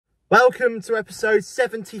Welcome to episode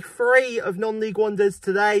 73 of Non-League Wonders.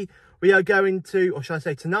 Today we are going to, or should I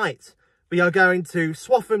say tonight, we are going to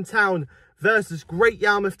Swaffham Town versus Great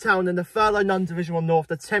Yarmouth Town in the Furlough Non-Division 1 North,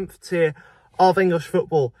 the 10th tier of English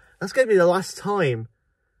football. That's going to be the last time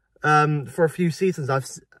for a few seasons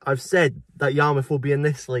I've said that Yarmouth will be in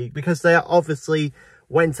this league, because they obviously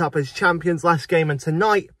went up as champions last game, and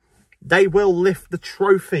tonight they will lift the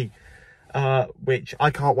trophy, which I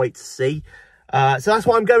can't wait to see. So that's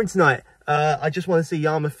why I'm going tonight. I just want to see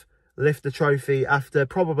Yarmouth lift the trophy after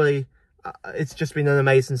probably, it's just been an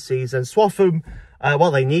amazing season. Swaffham,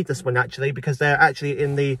 well, they need this one actually, because they're actually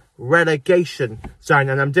in the relegation zone.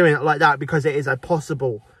 And I'm doing it like that because it is a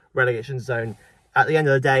possible relegation zone. At the end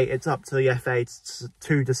of the day, it's up to the FA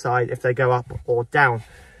to decide if they go up or down.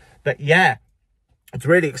 But yeah, it's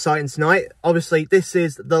really exciting tonight. Obviously, this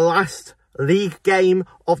is the last league game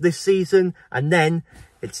of this season, and then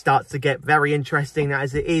it starts to get very interesting,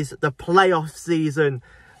 as it is the playoff season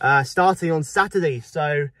starting on Saturday.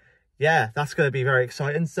 So yeah, that's going to be very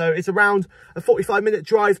exciting. So it's around a 45-minute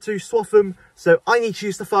drive to Swaffham, so I need to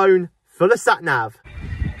use the phone for the sat-nav.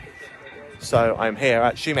 So I'm here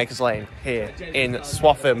at Shoemakers Lane here in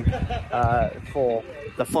Swaffham for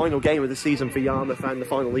the final game of the season for Yarmouth and the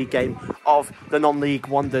final league game of the Non-League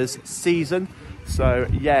Wonders season. So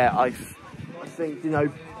yeah, I think, you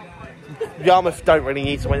know, Yarmouth don't really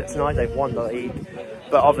need to win it tonight. They've won the league,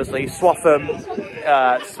 but obviously Swaffham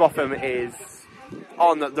is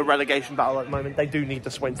on the relegation battle at the moment. They do need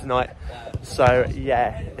to win tonight. So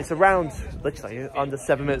yeah, it's around literally under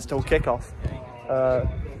 7 minutes till kickoff.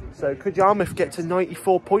 So could Yarmouth get to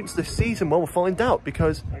 94 points this season? Well, we'll find out,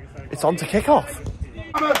 because it's on to kickoff.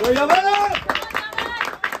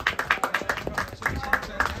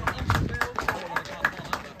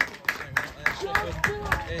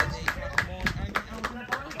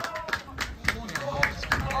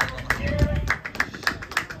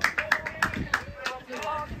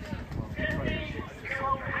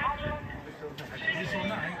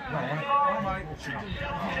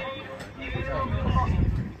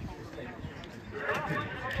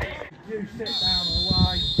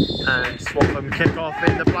 And Swaffham kick off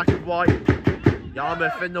in the black and white.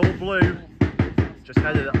 Yarmouth in the all blue. Just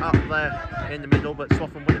headed it up there in the middle, but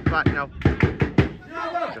Swaffham win it back now.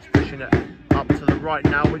 Just pushing it up to the right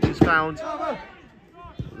now, which has found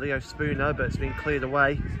Leo Spooner, but it's been cleared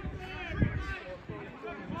away.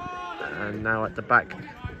 And now at the back,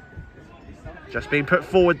 just being put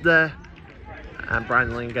forward there. And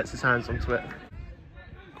Brandling gets his hands onto it.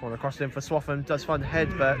 Corner crossing for Swaffham, does find the head,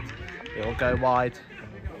 but it will go wide.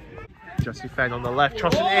 Jesse Fenn on the left,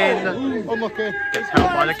 trussing in. Unlucky. Gets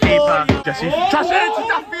helped by the keeper. Jesse trussing into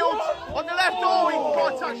Duffield on the left. Oh, he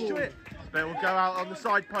got attached to it, but it will go out on the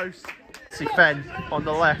side post. Jesse Fenn on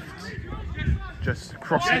the left, just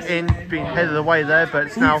crossing in, being headed away there, but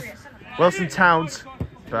it's now Wilson Towns.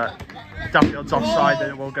 But Duffield's offside,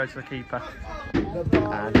 and it will go to the keeper.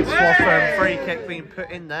 And Swaffham free kick being put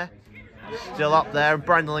in there. Still up there, and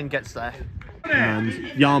Brandling gets there. And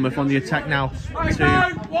Yarmouth on the attack now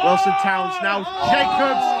to Wilson Towns. Now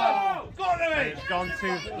Jacobs. And it's gone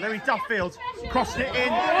to Louis Duffield. Crossing it in.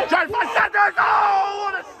 Trying to find Sanders.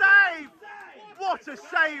 Oh, what a save! What a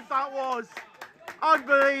save that was.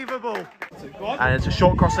 Unbelievable. And it's a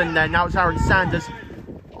short cross in there. Now it's Aaron Sanders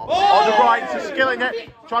on the right, so skilling it.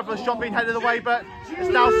 Trying for the shot being headed away, but it's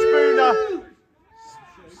now Spooner.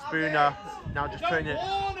 Spooner now just putting it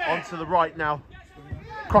onto the right now.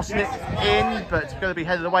 Crossing it in, but it's going to be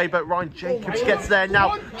headed away, but Ryan Jacobs gets there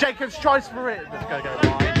now. Jacobs tries for it, but it's going to go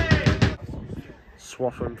wide.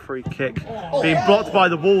 Swaffham free kick. Being blocked by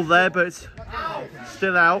the wall there, but it's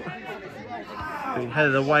still out. Being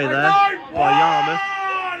headed away there by Yarmouth.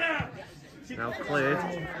 Now cleared.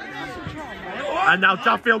 And now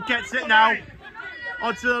Duffield gets it now.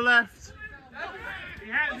 Onto the left.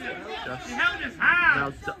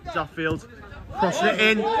 Now Duffield crossing it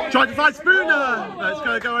in, trying to find Spooner, but it's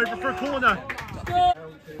going to go over for a corner.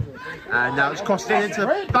 And now it's crossed in into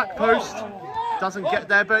the back post. Doesn't get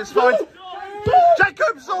there, but it's fine.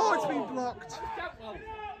 Jacobs, oh, it's been blocked.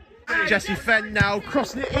 Jesse Fenn now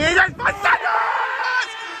crossing it in, and by Sanders!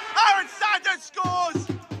 Aaron Sanders scores!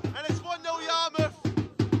 And it's 1-0 Yarmouth,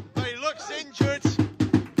 but he looks injured.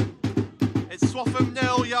 It's Swaffham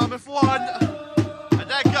 0, Yarmouth 1. And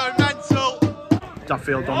they're going mental.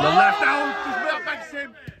 Duffield on the left now, just begs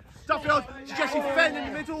him. Duffield, Jesse Fenn in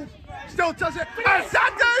the middle, still does it. And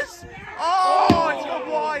Sanders! Oh, it's gone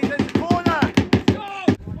wide in the corner.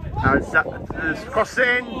 Aaron Sanders crossed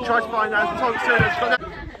in, tries to find out Thompson.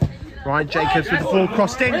 Ryan Jacobs with the ball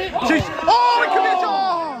crossed in. Oh, it could be a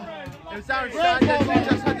goal! It was Aaron Sanders who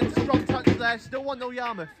just had a strong touch there. Still 1-0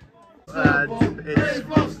 Yarmouth. And it's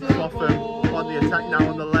Swaffham on the attack now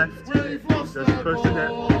on the left. Just pushing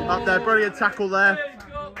it up there. Brilliant tackle there.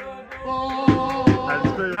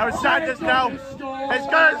 And Aaron Sanders now. It's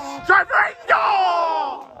going straight for it.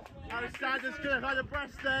 No! Aaron Sanders could have had a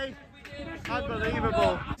breast day.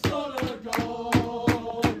 Unbelievable.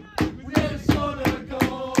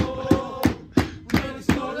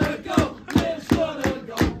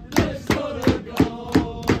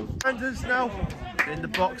 Sanders now in the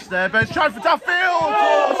box there, but it's trying for Duffield.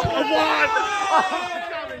 A one. Oh,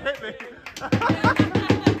 hit me.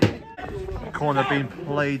 Corner being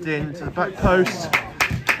played in to the back post.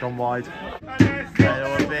 Gone wide. There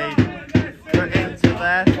will be put into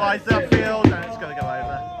there. Flies Duffield, and it's going to go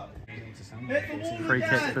over. Free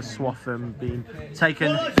kick for Swaffham being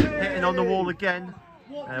taken, hitting on the wall again.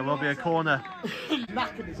 And it will be a corner.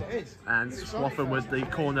 And Swaffham with the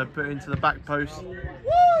corner put into the back post.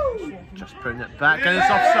 Just putting it back, and it's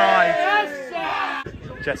offside.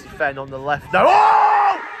 Jesse Fenn on the left. No.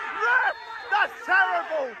 Oh! Ref! That's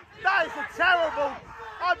terrible! That is a terrible,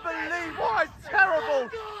 unbelievable, what a terrible,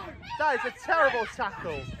 that is a terrible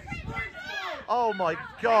tackle. Oh my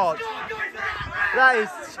God. That is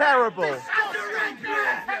terrible.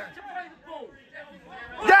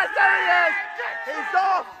 Yes, there he is! He's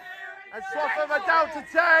off! And Swaffham are down to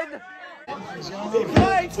 10.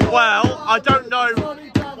 Well, I don't know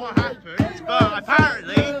what happened, but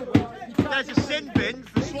apparently there's a sin bin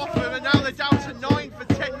for Swaffham and now they're down to 9 for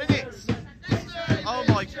 10 minutes. Oh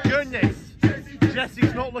my goodness.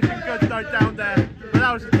 Jesse's not looking good though down there, but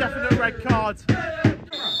that was a definite red card.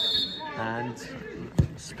 And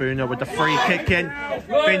Spooner with the free kick in,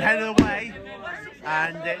 being headed away,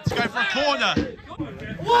 and it's going for a corner.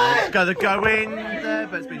 And it's going to go in there,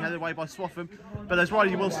 but it's been headed away by Swaffham. But there's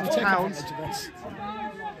Riley Wilson Towns.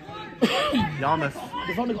 Yarmouth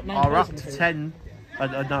are up to 10.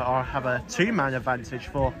 I have a 2-man advantage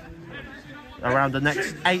for around the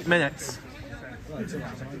next 8 minutes.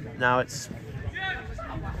 Now it's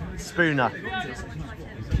Spooner.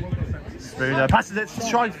 Spooner passes it to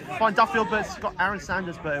try and find Duffield, but it's got Aaron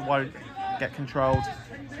Sanders, but it won't get controlled.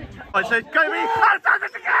 Right, so it's going to be Aaron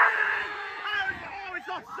Sanders again! Oh, it's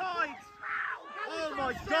offside! Oh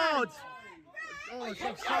my God! Oh, it's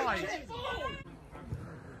offside!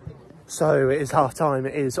 So it is half time.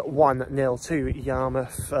 It is 1-0 to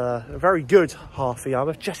Yarmouth. A very good half for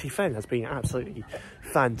Yarmouth. Jesse Fenn has been absolutely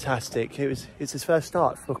fantastic. It's his first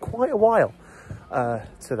start for quite a while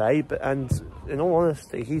today, and in all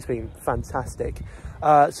honesty, he's been fantastic.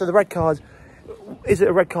 So the red card, is it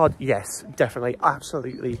a red card? Yes, definitely,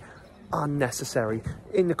 absolutely unnecessary.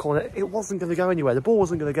 In the corner, it wasn't going to go anywhere. The ball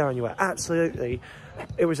wasn't going to go anywhere. Absolutely,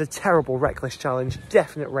 it was a terrible, reckless challenge.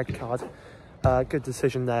 Definite red card. Good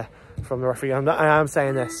decision there from the referee. I am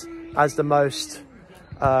saying this as the most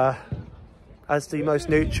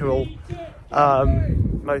neutral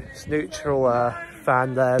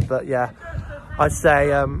fan there, but yeah, I'd say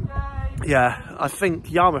yeah, I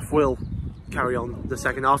think Yarmouth will carry on the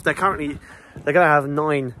second half. They're going to have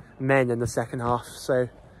 9 men in the second half, so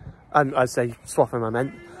I'd say Swaffham I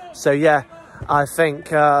meant. So yeah, I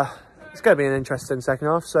think it's going to be an interesting second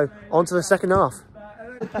half. So on to the second half.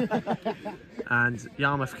 And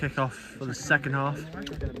Yarmouth kick off for the second half.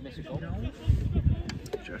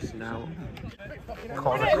 Just now.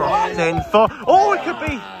 Corner crossed in for. Oh, it could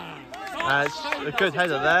be! It's a good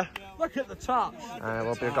header there. Look at the touch.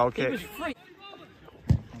 Will be a goal kick.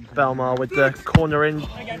 Belmar with the corner in,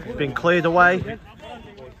 being cleared away.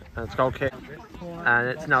 And it's a goal kick. And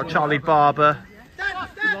it's now Charlie Barber.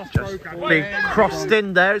 Just being crossed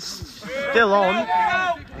in there. It's still on.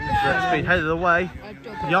 It's been headed away.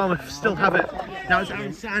 Yarmouth still have it. Now it's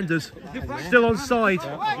Aaron Sanders, still on side.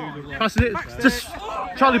 Passing it to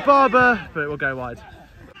Charlie Barber, but it will go wide.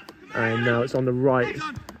 And now it's on the right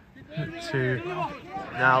to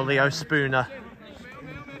now Leo Spooner.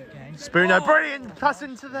 Spooner, brilliant pass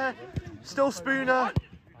into there. Still Spooner.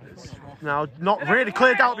 It's now not really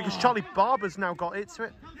cleared out because Charlie Barber's now got it to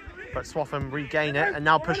it. But Swaffham regain it and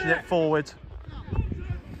now pushing it forward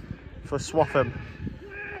for Swaffham.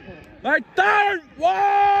 They don't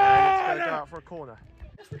want! It's going to go out for a corner.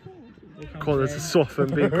 Corner to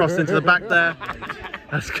Swaffham being crossed into the back there.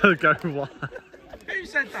 That's going to go wide. Who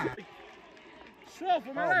said that?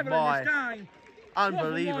 Swaffham are level in this game.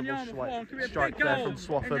 Unbelievable strike there from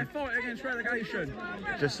Swaffham. In their fight against relegation.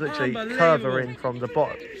 Just literally curving from the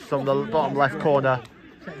bottom left corner.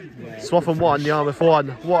 Swaffham 1, Yarmouth 1.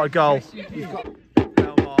 What a goal.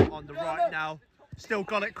 Belmar on the right now. Still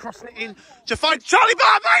got it, crossing it in to find Charlie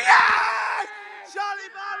Barber. Yes!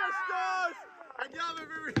 Charlie Barber scores! And Yarmouth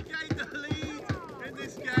regained the lead in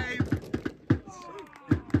this game.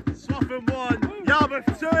 Swaffham 1,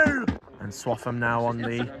 Yarmouth 2. And Swaffham now on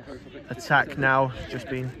the attack now, just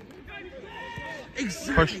been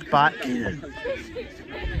pushed back into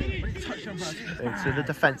the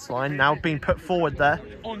defence line, now being put forward there.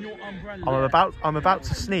 I'm about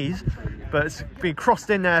to sneeze, but it's been crossed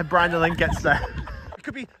in there. Brandon then gets there. It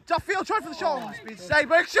could be Duffield trying for the shot. It's been saved,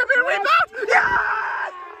 but it should be a rebound.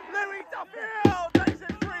 Yes! Louis Duffield makes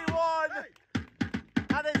it 3-1.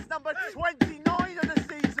 And it's number 29 of the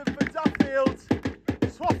season for Duffield.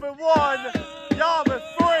 Swaffham 1, Yarmouth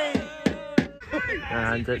 3.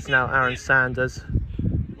 And it's now Aaron Sanders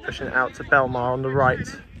pushing it out to Belmar on the right.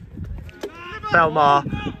 Belmar,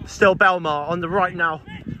 still Belmar on the right now.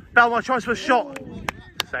 Belmar tries for a shot.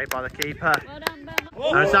 Saved by the keeper.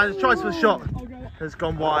 Aaron Sanders tries for a shot. Has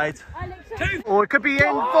gone wide. Or it could be in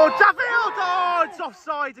for Duffield. Oh, it's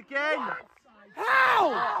offside again.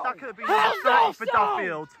 How? That could have been offside for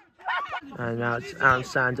Duffield. And now it's Aaron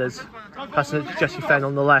Sanders passing it to Jesse Fenn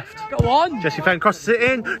on the left. Go on. Jesse Fenn crosses it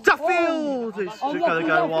in. Duffield! It's going to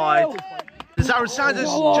go wide. Aaron Sanders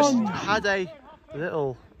just had a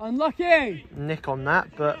little unlucky nick on that,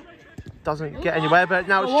 but doesn't get anywhere. But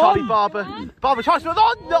now it's Charlie Barber. Barber tries for it.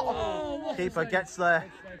 Oh, no! Keeper gets there.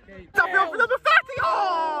 Duffield for number 30.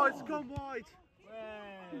 Oh, it's gone wide.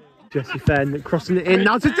 Jesse Fenn crossing it in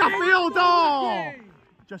now to Duffield. Oh,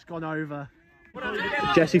 just gone over.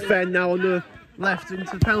 Jesse Fenn now on the left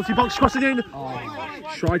into the penalty box, crossing in.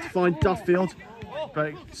 Tried to find Duffield, but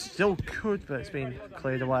it still could, but it's been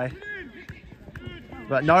cleared away.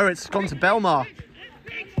 But no, it's gone to Belmar.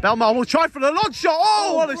 Belmar will try for the long shot.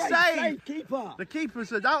 Oh, what a save! The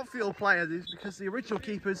keeper's an outfield player because the original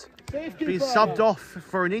keeper's been subbed off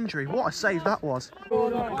for an injury. What a save that was.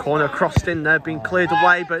 Corner crossed in there, being cleared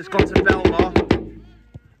away, but it's gone to Belmar.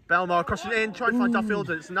 Belmar crossing in, trying to find Duffield,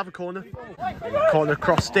 and it's another corner. Corner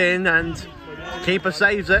crossed in, and the keeper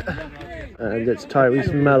saves it. And it's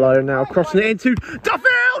Tyrese Mello now crossing it into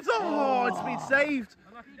Duffield. Oh, it's been saved.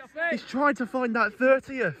 He's trying to find that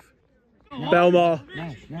 30th.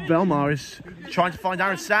 Belmar is trying to find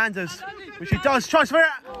Aaron Sanders, which he does. Tries for it.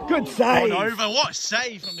 Good save. Gone over. What a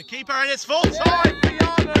save from the keeper, and it's full time for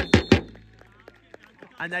Yarmouth.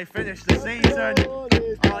 And they finish the season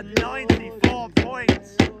on 94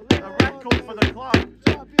 points, a record for the club.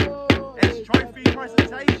 It's trophy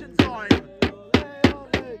presentation time.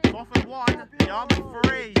 Swaffham 1, Yarmouth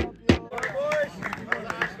 3.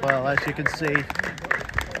 Well, as you can see,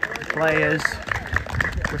 players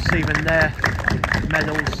receiving their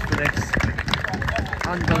medals for this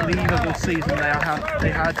unbelievable season they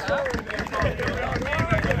had.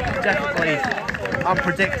 Definitely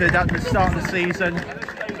unpredicted at the start of the season,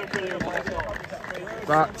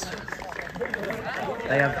 but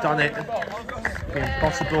they have done it. The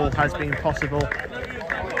impossible has been possible.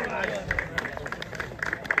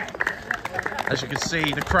 As you can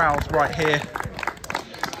see, the crowd's right here.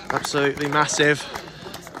 Absolutely massive.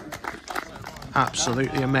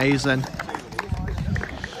 Absolutely amazing.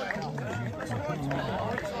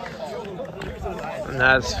 And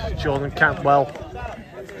as Jordan Campbell,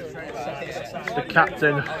 the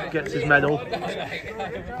captain, gets his medal,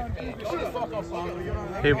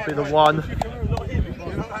 he'll be the one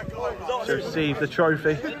to receive the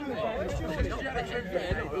trophy.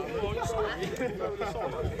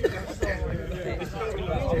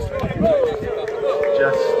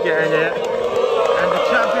 Just getting it. And the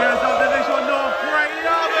champions of Division North, Great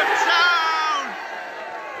Yarmouth Town!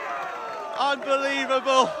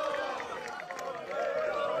 Unbelievable.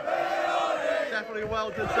 Definitely well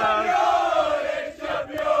deserved.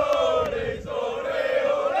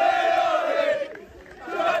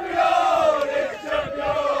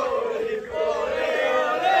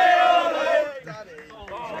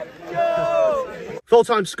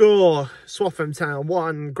 Full-time score, Swaffham Town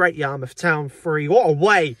 1, Great Yarmouth Town 3. What a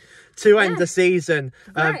way to end the season.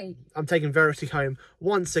 I'm taking Verity home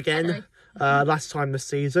once again, last time this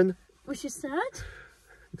season. Which is sad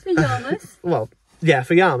for Yarmouth. Well, yeah,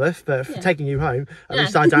 for Yarmouth, but for taking you home, at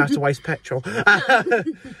least I don't have to waste petrol.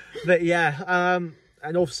 But yeah,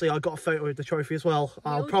 and obviously I got a photo of the trophy as well.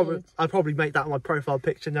 I'll probably make that my profile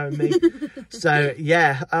picture, knowing me. So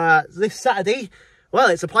yeah, this Saturday, well,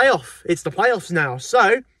 it's a playoff. It's the playoffs now.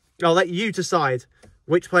 So I'll let you decide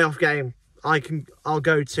which playoff game I'll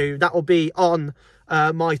go to. That will be on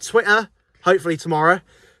my Twitter, hopefully tomorrow.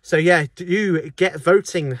 So yeah, do get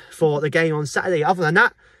voting for the game on Saturday. Other than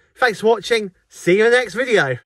that, thanks for watching. See you in the next video.